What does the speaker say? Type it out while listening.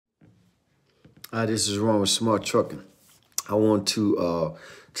Hi, this is Ron with Smart Trucking. I want to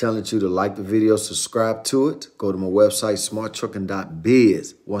challenge you to like the video, subscribe to it. Go to my website,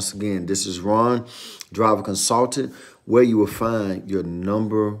 smarttrucking.biz. Once again, this is Ron, driver consultant, where you will find your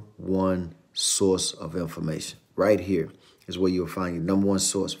number one source of information. Right here is where you will find your number one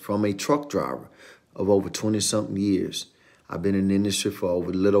source from a truck driver of over 20-something years. I've been in the industry for a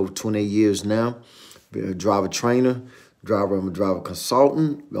little over 28 years now. Been a driver trainer, I'm a driver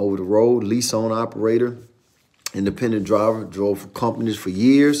consultant, over the road, lease owner operator, independent driver, drove for companies for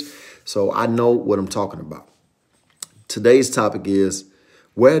years. So I know what I'm talking about. Today's topic is,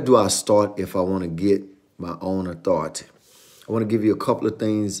 where do I start if I want to get my own authority? I want to give you a couple of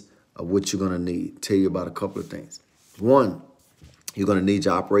things of what you're going to need. Tell you about a couple of things. One, you're going to need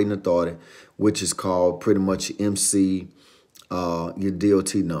your operating authority, which is called pretty much your MC, your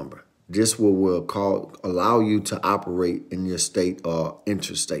DOT number. This will allow you to operate in your state or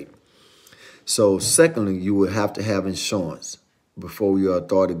interstate. So secondly, you will have to have insurance before your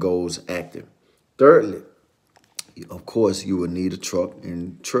authority goes active. Thirdly, of course, you will need a truck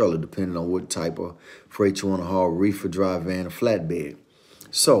and trailer, depending on what type of freight you want to haul, reefer, dry van, or flatbed.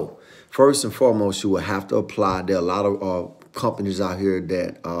 So first and foremost, you will have to apply. There are a lot of companies out here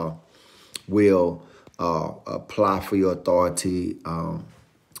that will apply for your authority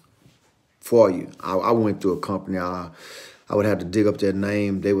for you. I went through a company. I would have to dig up their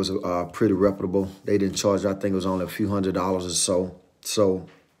name. They was pretty reputable. They didn't charge, I think it was only a few $100s or so. So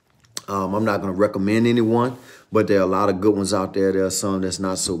I'm not going to recommend anyone, but there are a lot of good ones out there. There are some that's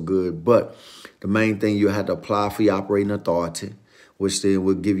not so good. But the main thing, you have to apply for your operating authority, which then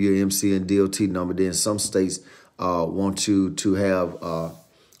will give you an MC and DOT number. Then some states want you to have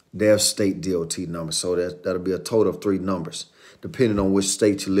their state DOT number. So that'll be a total of 3 numbers, depending on which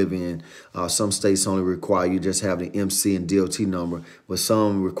state you live in. Some states only require you just have the MC and DOT number, but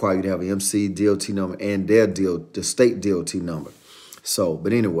some require you to have an MC, DOT number, and the state DOT number. So,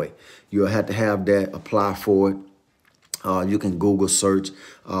 but anyway, you'll have to have that, apply for it. You can Google search,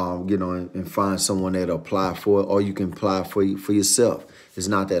 and find someone that'll apply for it, or you can apply for yourself. It's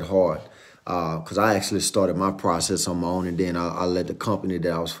not that hard. Because I actually started my process on my own, and then I let the company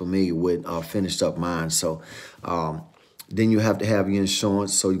that I was familiar with finished up mine. So then you have to have your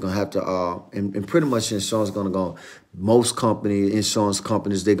insurance. So you're going to have to, and pretty much insurance is going to go, most insurance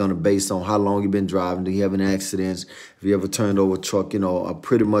companies, they're going to base on how long you've been driving. Do you have any accidents? If you ever turned over a truck,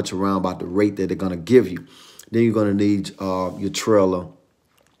 pretty much around about the rate that they're going to give you. Then you're going to need your trailer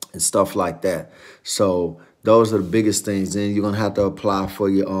and stuff like that. So those are the biggest things. Then you're going to have to apply for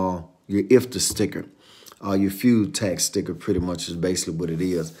your IFTA sticker. Your fuel tax sticker pretty much is basically what it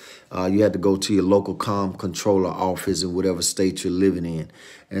is. You have to go to your local controller office in whatever state you're living in.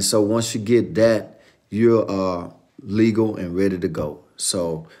 And so once you get that, you're legal and ready to go.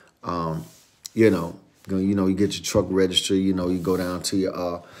 So, you get your truck registered, you go down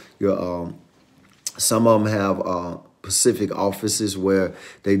to your some of them have Pacific offices where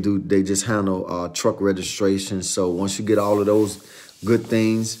they just handle truck registration. So once you get all of those good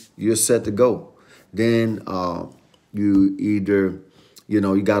things, you're set to go. Then you either,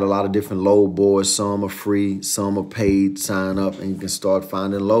 you got a lot of different load boards. Some are free, some are paid. Sign up and you can start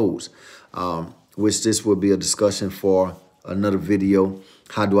finding loads, which this will be a discussion for another video.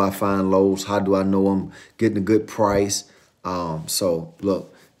 How do I find loads? How do I know I'm getting a good price? So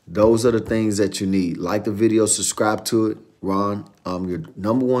look, those are the things that you need. Like the video, subscribe to it. Ron, I'm your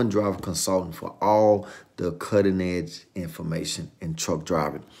number one driver consultant for all the cutting edge information in truck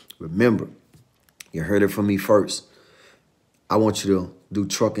driving. Remember, you heard it from me first. I want you to do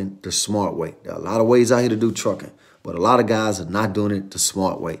trucking the smart way. There are a lot of ways out here to do trucking, but a lot of guys are not doing it the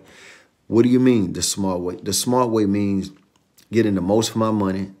smart way. What do you mean the smart way? The smart way means getting the most for my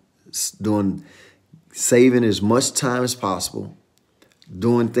money, saving as much time as possible,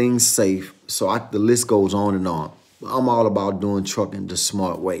 doing things safe. So the list goes on and on. I'm all about doing trucking the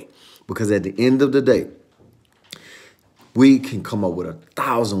smart way, because at the end of the day, we can come up with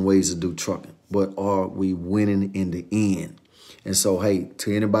 1,000 ways to do trucking, but are we winning in the end? And so, hey,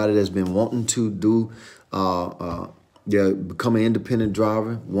 to anybody that's been wanting to do, become an independent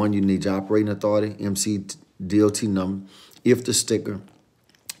driver, one, you need your operating authority, MC, DOT number, IFTA sticker,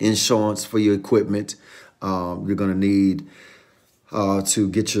 insurance for your equipment. You're going to need to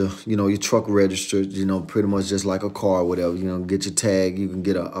get your truck registered, pretty much just like a car or whatever, get your tag. You can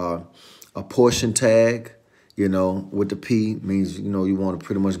get a portion tag, with the P means, you want to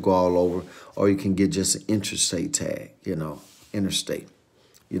pretty much go all over, or you can get just an interstate tag, interstate,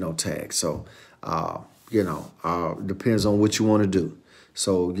 tag. So, depends on what you want to do.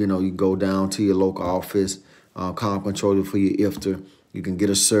 So, you go down to your local office, comp controller for your IFTA, You can get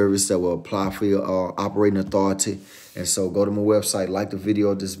a service that will apply for your operating authority. And so go to my website, like the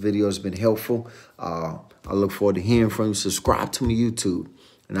video. This video has been helpful. I look forward to hearing from you. Subscribe to my YouTube.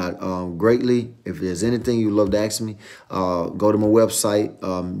 And I greatly, if there's anything you'd love to ask me, go to my website,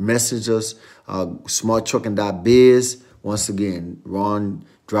 message us, smarttrucking.biz. Once again, Ron,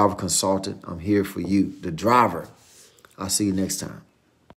 driver consultant. I'm here for you, the driver. I'll see you next time.